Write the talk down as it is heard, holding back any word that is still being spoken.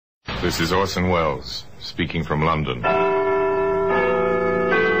This is Orson Welles, speaking from London. The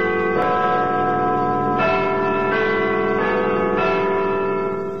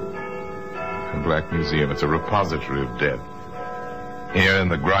Black Museum, it's a repository of death. Here in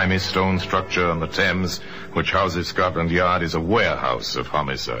the grimy stone structure on the Thames, which houses Scotland Yard, is a warehouse of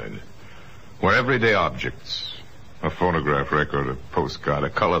homicide, where everyday objects, a phonograph record, a postcard,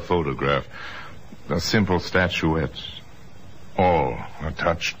 a color photograph, a simple statuette, all are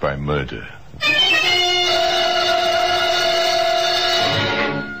touched by murder.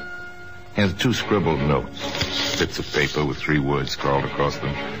 Here's 2 scribbled notes, bits of paper with 3 words scrawled across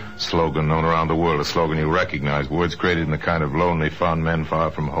them. Slogan known around the world, a slogan you recognize. Words created in the kind of lonely, fond men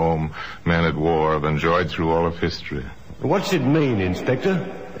far from home, men at war, have enjoyed through all of history. What's it mean,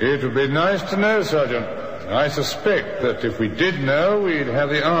 Inspector? It would be nice to know, Sergeant. I suspect that if we did know, we'd have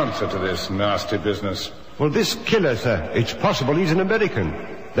the answer to this nasty business. Well, this killer, sir, it's possible he's an American.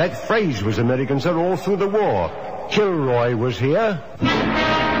 That phrase was American, sir, all through the war. Kilroy was here.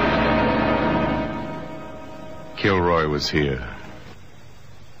 Kilroy was here.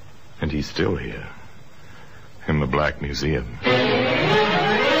 And he's still here. In the Black Museum.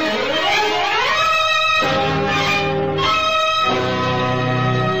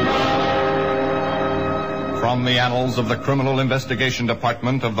 From the annals of the Criminal Investigation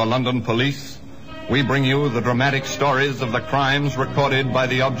Department of the London Police, we bring you the dramatic stories of the crimes recorded by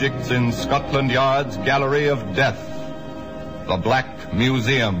the objects in Scotland Yard's Gallery of Death, the Black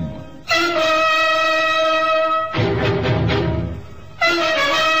Museum.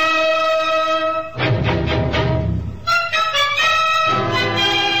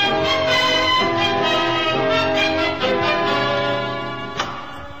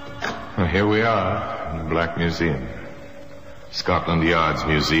 Here we are in the Black Museum. Scotland Yard's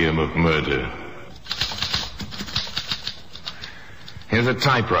Museum of Murder. Here's a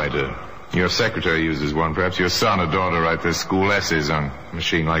typewriter. Your secretary uses one. Perhaps your son or daughter write their school essays on a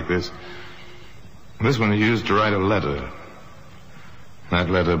machine like this. This one is used to write a letter. That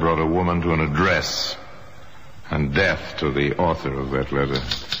letter brought a woman to an address and death to the author of that letter.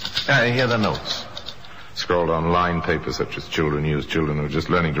 Here are the notes. Scrawled on lined paper such as children use, children who are just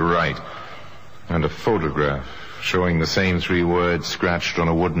learning to write. And a photograph showing the same 3 words scratched on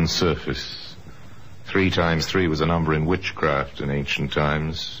a wooden surface. 3 times 3 was a number in witchcraft in ancient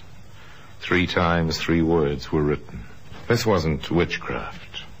times. 3 times 3 words were written. This wasn't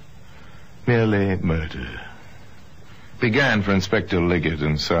witchcraft, merely murder. Began for Inspector Liggett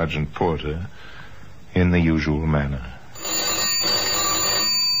and Sergeant Porter in the usual manner.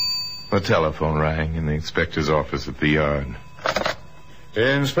 The telephone rang in the inspector's office at the yard.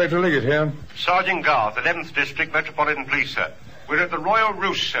 Inspector Liggett here. Sergeant Garth, 11th District Metropolitan Police, sir. We're at the Royal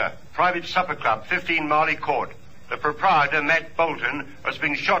Roost, sir. Private supper club, 15 Marley Court. The proprietor, Matt Bolton, has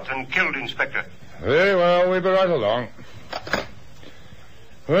been shot and killed, Inspector. Very well, we'll be right along.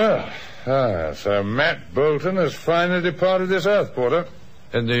 Well, so Matt Bolton has finally departed this earth, Porter.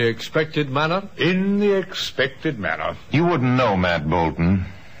 In the expected manner? In the expected manner. You wouldn't know Matt Bolton.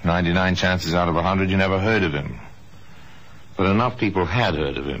 99 chances out of 100 you never heard of him. But enough people had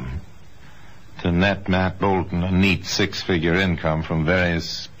heard of him to net Matt Bolton a neat 6-figure income from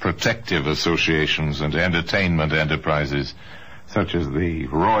various protective associations and entertainment enterprises, such as the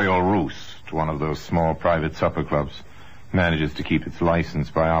Royal Roost, one of those small private supper clubs, manages to keep its license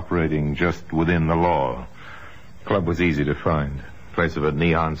by operating just within the law. The club was easy to find. In place of a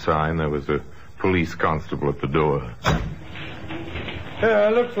neon sign, there was a police constable at the door. Yeah,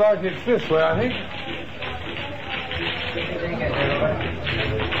 looks like it's this way, I think.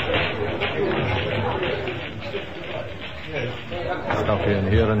 Stuffy in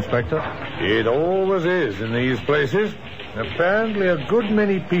here, Inspector? It always is in these places. Apparently a good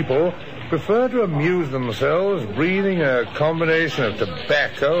many people prefer to amuse themselves breathing a combination of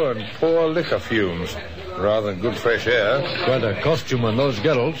tobacco and poor liquor fumes rather than good fresh air. Quite a costume on those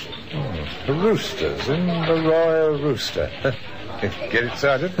girls. The roosters in the Royal Rooster. Get it,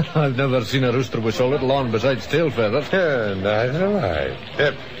 Sergeant? I've never seen a rooster with so little on besides tail feathers. Yeah, neither have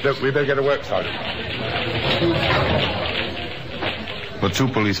I. Look, we better get to work, Sergeant. The 2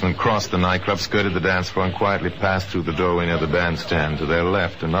 policemen crossed the nightclub, skirted the dance floor, and quietly passed through the doorway near the bandstand. To their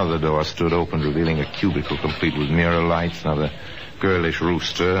left, another door stood open, revealing a cubicle complete with mirror lights, another girlish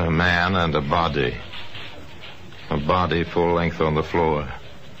rooster, a man, and a body. A body full length on the floor.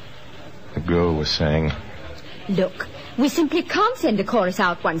 The girl was saying, "Look, we simply can't send the chorus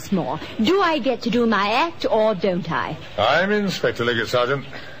out once more. Do I get to do my act or don't I?" I'm Inspector Liggett, Sergeant.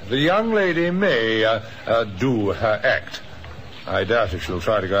 The young lady may do her act. I doubt if she'll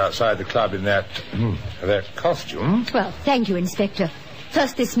try to go outside the club in that costume. Well, thank you, Inspector.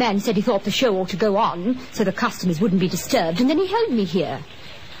 First this man said he thought the show ought to go on, so the customers wouldn't be disturbed, and then he held me here.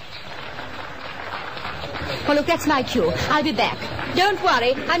 Well, look, that's my cue. I'll be back. Don't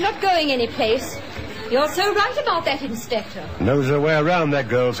worry, I'm not going anyplace. You're so right about that, Inspector. Knows her way around, that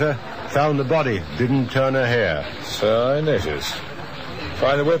girl, sir. Found the body. Didn't turn her hair. So I noticed.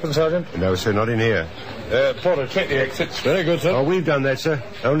 Find the weapon, Sergeant? No, sir, not in here. Porter, check the exits. Very good, sir. Oh, we've done that, sir.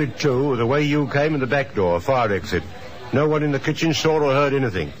 Only two, the way you came and the back door, fire exit. No one in the kitchen saw or heard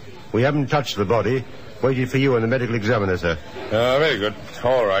anything. We haven't touched the body. Waited for you and the medical examiner, sir. Very good.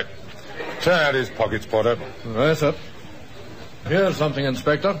 All right. Turn out his pockets, Porter. Yes, sir. Here's something,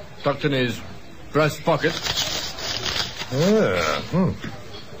 Inspector. Tucked in his breast pocket.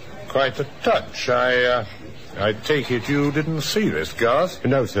 Quite a touch. I take it you didn't see this, Garth?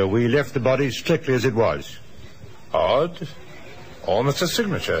 No, sir, we left the body strictly as it was. Odd. Almost a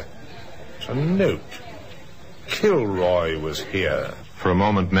signature. It's a note. Kilroy was here. For a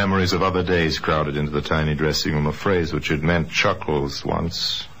moment, memories of other days crowded into the tiny dressing room. A phrase which had meant chuckles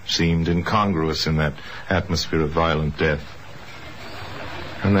once seemed incongruous in that atmosphere of violent death.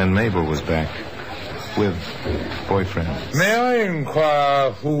 And then Mabel was back with boyfriend. May I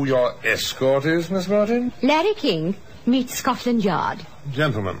inquire who your escort is, Miss Martin? Larry King meets Scotland Yard.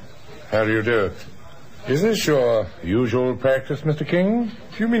 Gentlemen, how do you do? Is this your usual practice, Mr. King?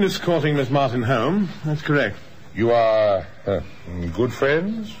 If you mean escorting Miss Martin home, that's correct. You are good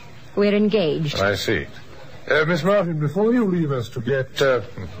friends? We're engaged. I see. Miss Martin, before you leave us to get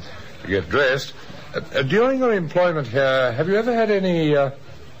dressed, during your employment here, have you ever had any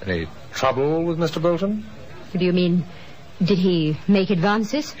trouble with Mr. Bolton? Do you mean, did he make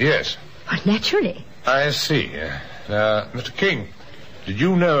advances? Yes. Well, naturally. I see. Mr. King, did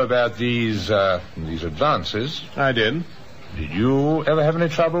you know about these advances? I did. Did you ever have any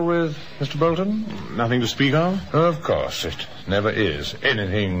trouble with Mr. Bolton? Nothing to speak of? Of course, it never is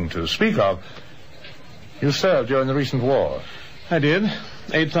anything to speak of. You served during the recent war. I did.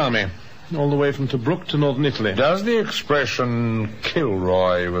 8th Army. All the way from Tobruk to northern Italy. Does the expression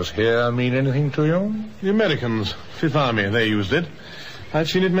Kilroy was here mean anything to you? The Americans, 5th Army, they used it. I've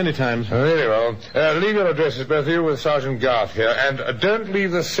seen it many times. Very well. Leave your addresses, both of you, with Sergeant Garth here. And don't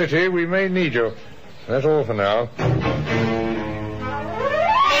leave the city. We may need you. That's all for now.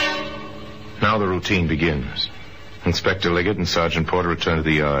 Now the routine begins. Inspector Liggett and Sergeant Porter return to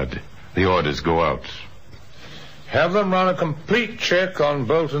the yard. The orders go out. Have them run a complete check on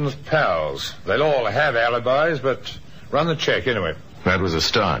Bolton's pals. They'll all have alibis, but run the check anyway. That was a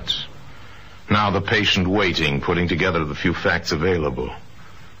start. Now the patient waiting, putting together the few facts available.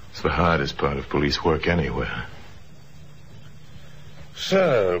 It's the hardest part of police work anywhere.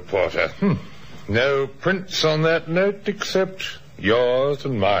 So, Porter, no prints on that note except yours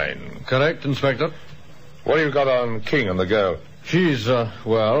and mine. Correct, Inspector. What have you got on King and the girl? She's,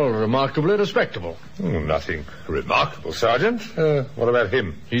 remarkably respectable. Nothing remarkable, Sergeant. What about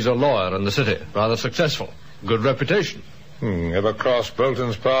him? He's a lawyer in the city, rather successful. Good reputation. Ever crossed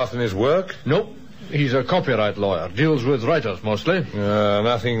Bolton's path in his work? Nope. He's a copyright lawyer. Deals with writers, mostly.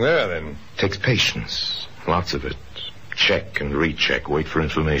 Nothing there, then. Takes patience. Lots of it. Check and recheck. Wait for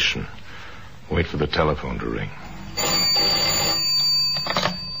information. Wait for the telephone to ring.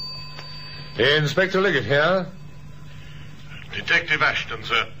 Inspector Liggett here. Detective Ashton,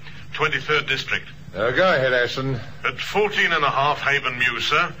 sir. 23rd District. Go ahead, Ashton. At 14.5 Haven Mews,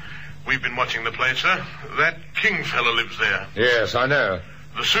 sir. We've been watching the place, sir. That King fellow lives there. Yes, I know.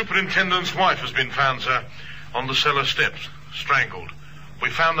 The superintendent's wife has been found, sir, on the cellar steps, strangled. We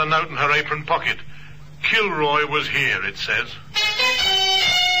found the note in her apron pocket. Kilroy was here, it says.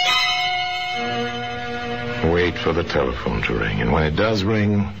 Wait for the telephone to ring, and when it does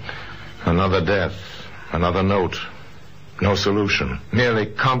ring, another death, another note. No solution. Merely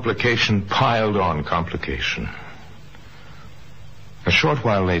complication piled on complication. A short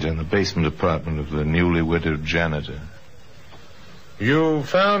while later, in the basement apartment of the newly widowed janitor. You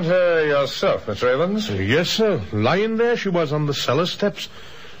found her yourself, Mr. Evans? Yes, sir. Lying there she was on the cellar steps.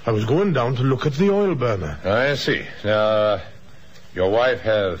 I was going down to look at the oil burner. I see. Now, your wife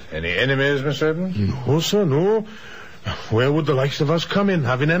have any enemies, Mr. Evans? No, sir, no. Where would the likes of us come in,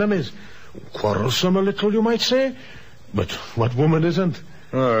 having enemies? Quarrelsome a little, you might say. But what woman isn't?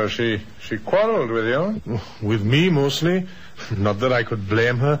 Oh, she quarreled with you? With me, mostly. Not that I could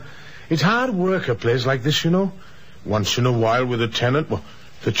blame her. It's hard work, a place like this, you know. Once in a while with a tenant. Well,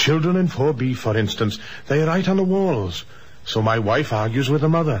 the children in 4B, for instance, they write on the walls. So my wife argues with the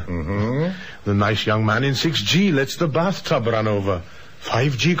mother. Mm-hmm. The nice young man in 6G lets the bathtub run over.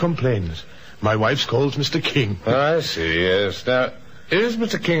 5G complains. My wife scolds Mr. King. I see, yes. Now, is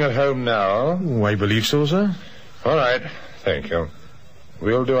Mr. King at home now? Oh, I believe so, sir. All right. Thank you.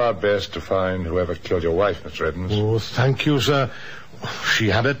 We'll do our best to find whoever killed your wife, Mr. Evans. Oh, thank you, sir. She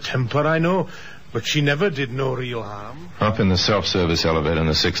had a temper, I know, but she never did no real harm. Up in the self-service elevator on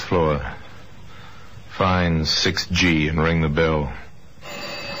the 6th floor. Find 6G and ring the bell.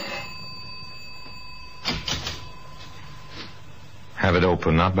 Have it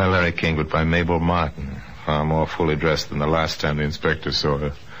opened, not by Larry King, but by Mabel Martin. Far more fully dressed than the last time the inspector saw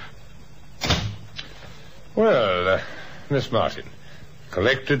her. Well, Miss Martin,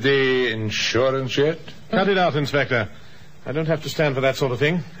 collected the insurance yet? Cut it out, Inspector. I don't have to stand for that sort of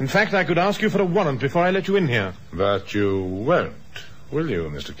thing. In fact, I could ask you for a warrant before I let you in here. But you won't, will you,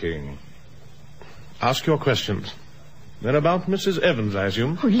 Mr. King? Ask your questions. They're about Mrs. Evans, I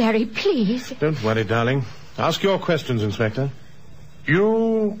assume. Oh, Larry, please. Don't worry, darling. Ask your questions, Inspector.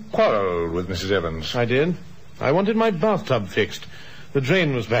 You quarreled with Mrs. Evans. I did. I wanted my bathtub fixed. The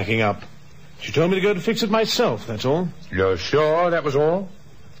drain was backing up. She told me to go to fix it myself, that's all. You're sure that was all?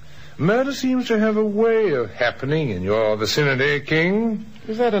 Murder seems to have a way of happening in your vicinity, King.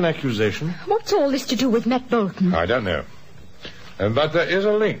 Is that an accusation? What's all this to do with Matt Bolton? I don't know. But there is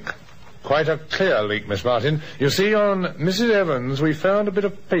a link. Quite a clear link, Miss Martin. You see, on Mrs. Evans, we found a bit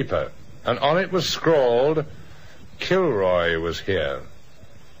of paper, and on it was scrawled, Kilroy was here.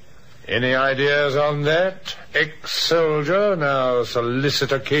 Any ideas on that, ex-soldier, now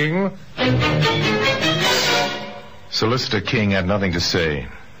Solicitor King? Solicitor King had nothing to say.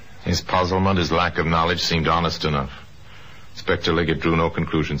 His puzzlement, his lack of knowledge seemed honest enough. Inspector Liggett drew no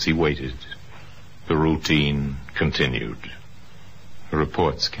conclusions. He waited. The routine continued. The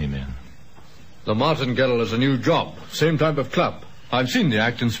reports came in. The Martingale is a new job. Same type of club. I've seen the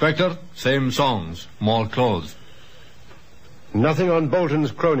act, Inspector. Same songs. More clothes. Nothing on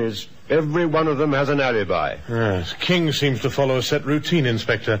Bolton's cronies. Every one of them has an alibi. Yes, King seems to follow a set routine,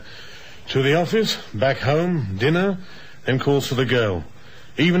 Inspector. To the office, back home, dinner, then calls for the girl.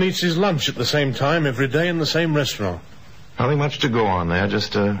 Even eats his lunch at the same time every day in the same restaurant. Nothing much to go on there,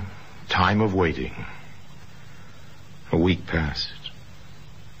 just a time of waiting. A week passed.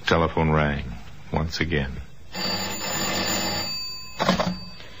 Telephone rang once again.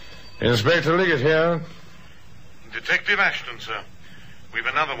 Inspector Liggett here. Detective Ashton, sir. We've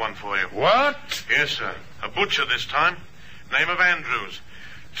another one for you. What? Yes, sir. A butcher this time. Name of Andrews.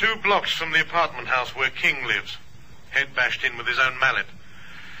 2 blocks from the apartment house where King lives. Head bashed in with his own mallet.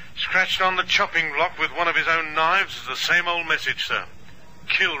 Scratched on the chopping block with one of his own knives is the same old message, sir.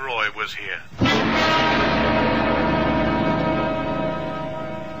 Kilroy was here.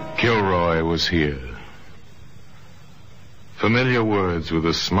 Kilroy was here. Familiar words with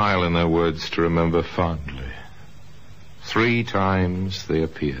a smile in their words to remember fondly. 3 times they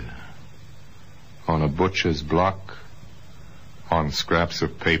appear. On a butcher's block, on scraps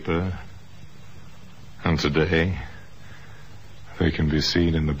of paper, and today they can be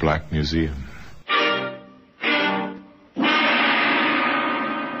seen in the Black Museum.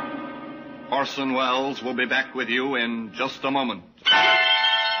 Orson Welles will be back with you in just a moment.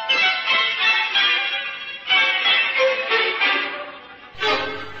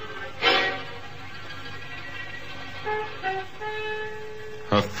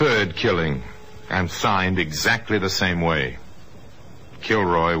 A third killing, and signed exactly the same way.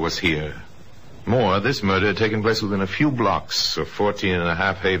 Kilroy was here. More, this murder had taken place within a few blocks of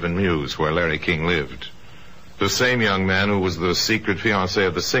 14.5 Haven Mews, where Larry King lived. The same young man who was the secret fiancé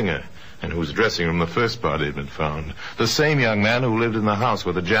of the singer, and whose dressing room the first body had been found. The same young man who lived in the house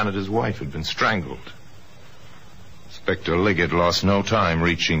where the janitor's wife had been strangled. Inspector Liggett lost no time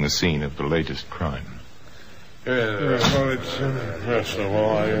reaching the scene of the latest crime. Well, it's... first of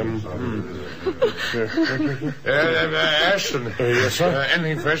all, I am... Ashton. Yes, sir?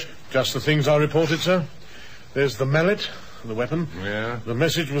 Anything fresh? Just the things I reported, sir. There's the mallet, the weapon. Yeah. The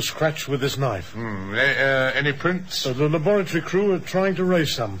message was scratched with this knife. Any prints? The laboratory crew are trying to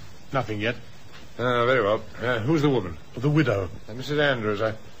raise some. Nothing yet. Very well. Who's the woman? The widow. Mrs. Andrews,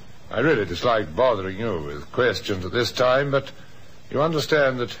 I really dislike bothering you with questions at this time, but you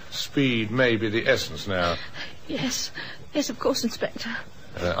understand that speed may be the essence now. Yes. Yes, of course, Inspector.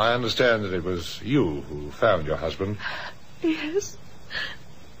 I understand that it was you who found your husband. Yes.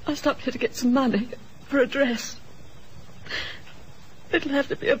 I stopped here to get some money for a dress. It'll have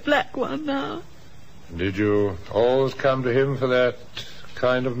to be a black one now. Did you always come to him for that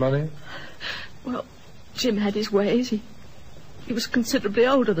kind of money? Well, Jim had his ways. He was considerably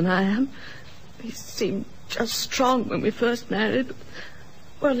older than I am. He seemed just strong when we first married.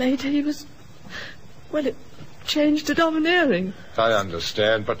 Well, later he was... Well, it changed to domineering. I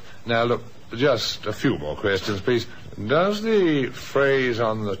understand, but now look, just a few more questions, please. Does the phrase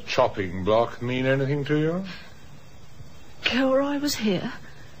on the chopping block mean anything to you? Kilroy was here?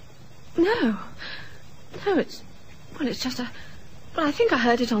 No. No, it's just a... Well, I think I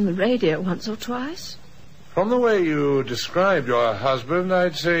heard it on the radio once or twice. From the way you described your husband,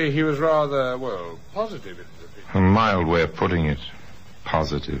 I'd say he was rather, well, positive in his opinion. A mild way of putting it.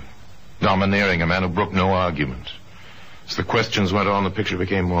 Positive. Domineering, a man who brooked no argument. As the questions went on, the picture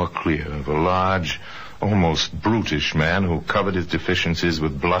became more clear of a large, almost brutish man who covered his deficiencies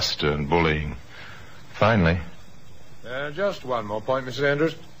with bluster and bullying. Finally... just one more point, Mrs.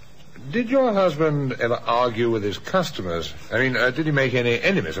 Andrews. Did your husband ever argue with his customers? I mean, did he make any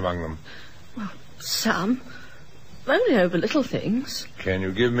enemies among them? Well, some. Only over little things. Can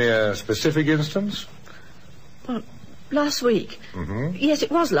you give me a specific instance? Well, last week. Mm-hmm. Yes,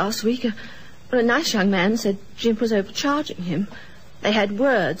 it was last week. A nice young man said Jim was overcharging him. They had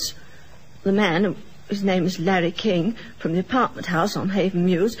words. The man, his name is Larry King, from the apartment house on Haven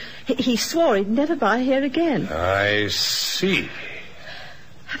Mews, he swore he'd never buy here again. I see.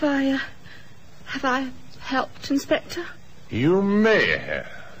 Have I helped, Inspector? You may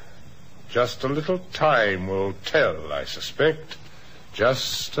have. Just a little time will tell, I suspect.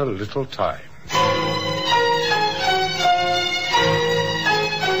 Just a little time.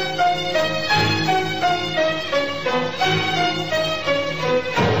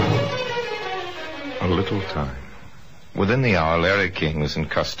 A little time. Within the hour, Larry King was in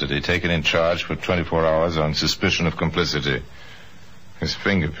custody, taken in charge for 24 hours on suspicion of complicity. His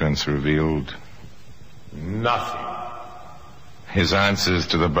fingerprints revealed... nothing. His answers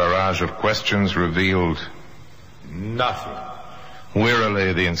to the barrage of questions revealed... nothing.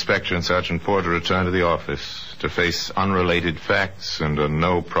 Wearily, the inspector and Sergeant Porter returned to the office to face unrelated facts and a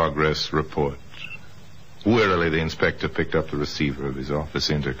no-progress report. Wearily, the inspector picked up the receiver of his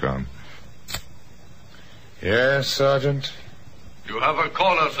office intercom. Yes, Sergeant? You have a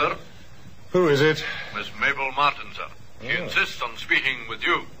caller, sir. Who is it? Miss Mabel Martin, sir. She insists on speaking with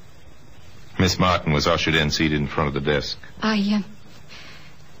you. Miss Martin was ushered in, seated in front of the desk. I've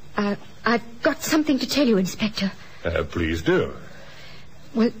got something to tell you, Inspector. Please do.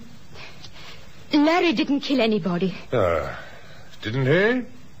 Well, Larry didn't kill anybody. Didn't he?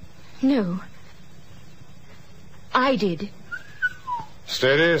 No. I did.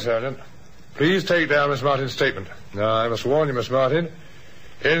 Steady, Sergeant. Please take down Miss Martin's statement. Now, I must warn you, Miss Martin,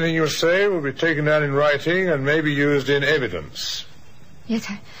 anything you say will be taken down in writing and may be used in evidence.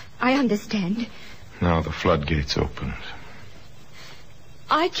 Yes, I understand. Now the floodgates opened.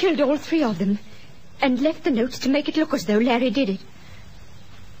 I killed all three of them and left the notes to make it look as though Larry did it.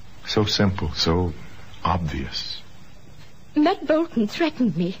 So simple, so obvious. Matt Bolton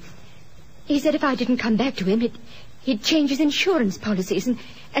threatened me. He said if I didn't come back to him, he'd change his insurance policies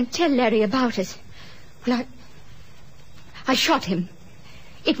and tell Larry about it. Well, I shot him.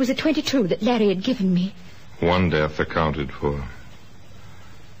 It was a .22 that Larry had given me. One death accounted for.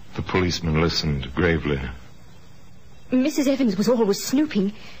 The policeman listened gravely. Mrs. Evans was always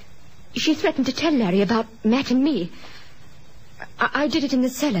snooping. She threatened to tell Larry about Matt and me. I did it in the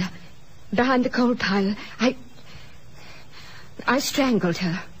cellar, behind the coal pile. I strangled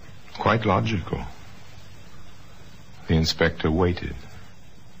her. Quite logical. The inspector waited.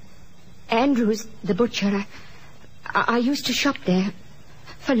 Andrews, the butcher, I used to shop there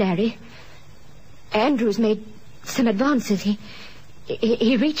for Larry. Andrews made some advances.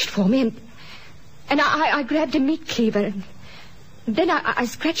 He reached for me, and I grabbed a meat cleaver. And then I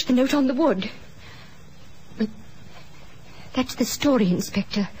scratched the note on the wood. But that's the story,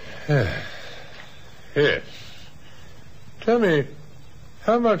 Inspector. Yes. Tell me,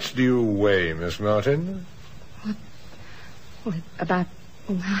 how much do you weigh, Miss Martin? Well, about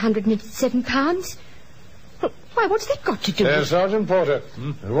 107 pounds. Why, what's that got to do with... Sergeant Porter,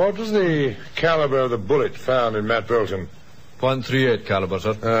 what was the caliber of the bullet found in Matt Bolton? .38 caliber,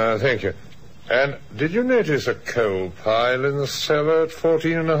 sir. Thank you. And did you notice a coal pile in the cellar at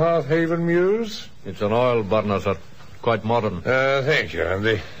 14.5 Haven Mews? It's an oil burner, sir. Quite modern. Thank you.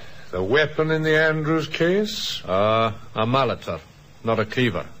 And the weapon in the Andrews case? A mallet, sir. Not a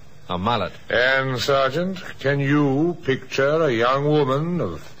cleaver. A mallet. And, Sergeant, can you picture a young woman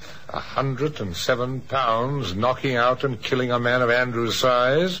of 107 pounds knocking out and killing a man of Andrews'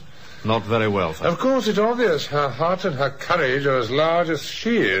 size? Not very well, sir. Of course, it's obvious her heart and her courage are as large as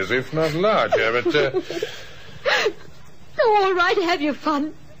she is, if not larger, but... Oh, all right, have your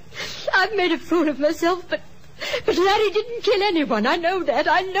fun. I've made a fool of myself, but Larry didn't kill anyone. I know that.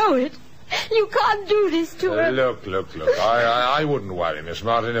 I know it. You can't do this to her. Look. I wouldn't worry, Miss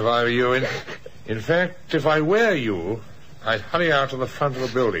Martin, if I were you. In fact, if I were you, I'd hurry out to the front of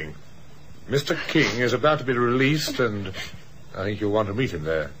the building. Mr. King is about to be released, and I think you'll want to meet him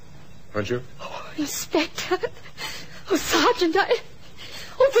there, won't you? Oh, Inspector. Oh, Sergeant,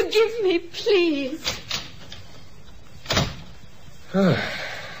 Oh, forgive me, please.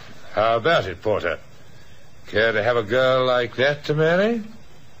 How about it, Porter? Care to have a girl like that to marry?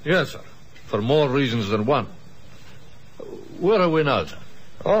 Yes, sir. For more reasons than one. Where are we now, sir?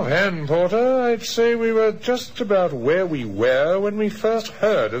 Offhand, Porter, I'd say we were just about where we were when we first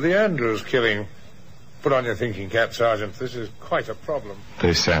heard of the Andrews killing. Put on your thinking cap, Sergeant. This is quite a problem.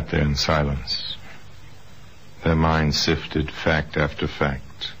 They sat there in silence. Their minds sifted fact after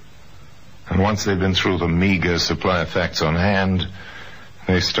fact. And once they'd been through the meager supply of facts on hand,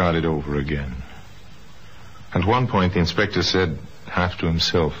 they started over again. At one point, the inspector said, half to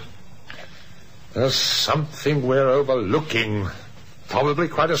himself, "There's something we're overlooking. Probably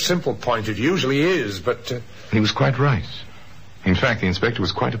quite a simple point. It usually is, but..." He was quite right. In fact, the inspector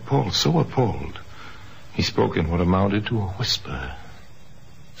was quite appalled, so appalled. He spoke in what amounted to a whisper.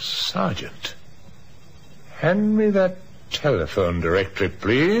 "Sergeant, hand me that telephone directory,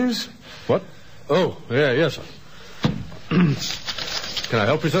 please." What? Oh, yes, sir. Can I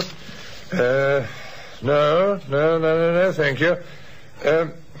help you, sir? No, thank you.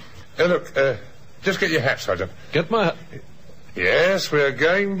 Look, just get your hat, Sergeant. Get my hat? Yes, we're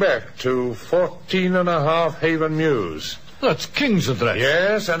going back to 14.5 Haven Mews. That's King's address.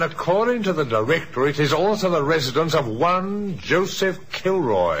 Yes, and according to the directory, it is also the residence of one Joseph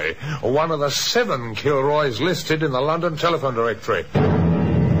Kilroy, one of the 7 Kilroys listed in the London telephone directory.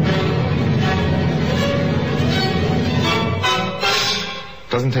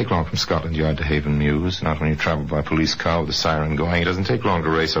 Doesn't take long from Scotland Yard to Haven Mews, not when you travel by police car with a siren going. It doesn't take long to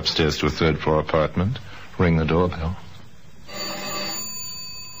race upstairs to a 3rd-floor apartment, ring the doorbell.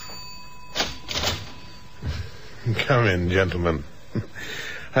 Come in, gentlemen.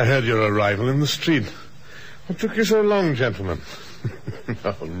 I heard your arrival in the street. What took you so long, gentlemen?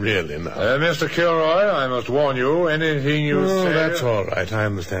 Oh, really now. Mr. Kilroy, I must warn you, anything you say... Oh, that's all right, I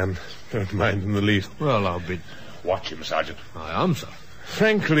understand. Don't mind in the least. Well, I'll be... Watch him, Sergeant. I am, sir.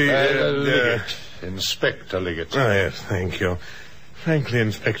 Frankly... Liggett. Inspector Liggett. Oh, yes, thank you. Frankly,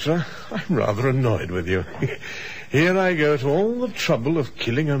 Inspector, I'm rather annoyed with you. Here I go to all the trouble of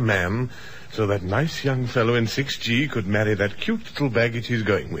killing a man so that nice young fellow in 6G could marry that cute little baggage he's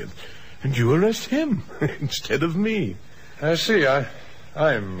going with. And you arrest him instead of me. I see.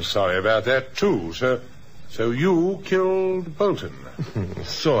 I'm sorry about that, too. So you killed Bolton?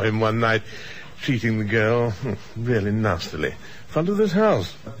 Saw him one night treating the girl really nastily in front of this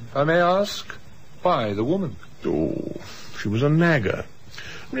house. I may ask, why the woman? Oh, she was a nagger.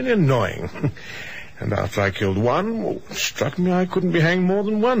 Really annoying. And after I killed one, it struck me I couldn't be hanged more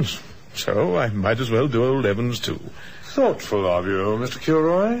than once. So I might as well do old Evans, too. Thoughtful of you, Mr.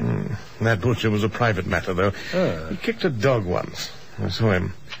 Kilroy. That butcher was a private matter, though. He kicked a dog once. I saw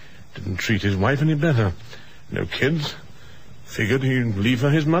him. Didn't treat his wife any better. No kids. Figured he'd leave her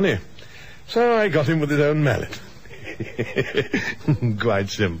his money. So I got him with his own mallet. Quite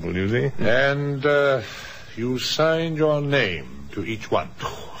simple, you see. And, you signed your name to each one?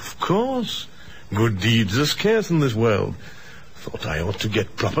 Oh, of course. Good deeds are scarce in this world. Thought I ought to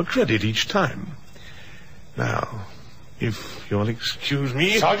get proper credit each time. Now, if you'll excuse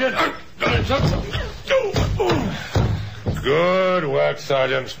me... Sergeant! Good work,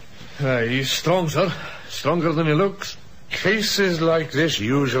 Sergeant. He's strong, sir. Stronger than he looks. Cases like this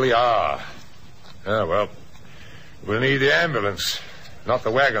usually are. Well, we'll need the ambulance. Not the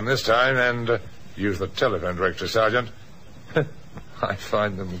wagon this time, and use the telephone directory, Sergeant. I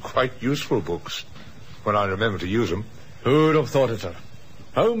find them quite useful books, when I remember to use them. Who'd have thought it, sir?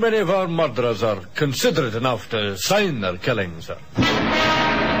 How many of our murderers are considerate enough to sign their killings, sir?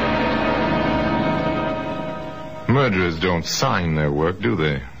 Murderers don't sign their work, do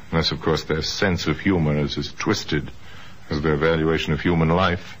they? Unless, of course, their sense of humor is as twisted as their valuation of human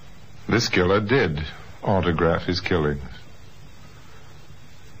life. This killer did autograph his killings.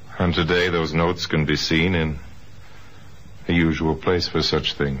 And today those notes can be seen in the usual place for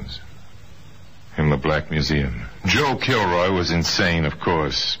such things. In the Black Museum. Joe Kilroy was insane, of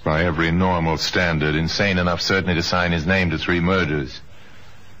course, by every normal standard. Insane enough certainly to sign his name to 3 murders.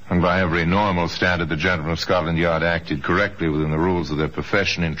 And by every normal standard, the gentlemen of Scotland Yard acted correctly within the rules of their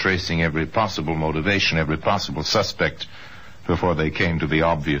profession in tracing every possible motivation, every possible suspect, before they came to the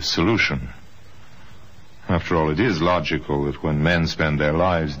obvious solution. After all, it is logical that when men spend their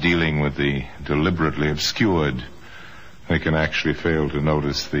lives dealing with the deliberately obscured, they can actually fail to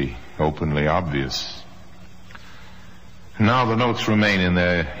notice the openly obvious. Now the notes remain in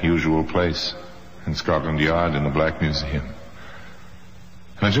their usual place, in Scotland Yard, in the Black Museum.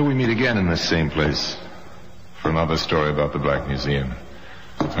 Until we meet again in this same place for another story about the Black Museum,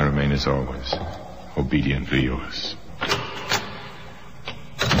 I remain as always, obediently yours.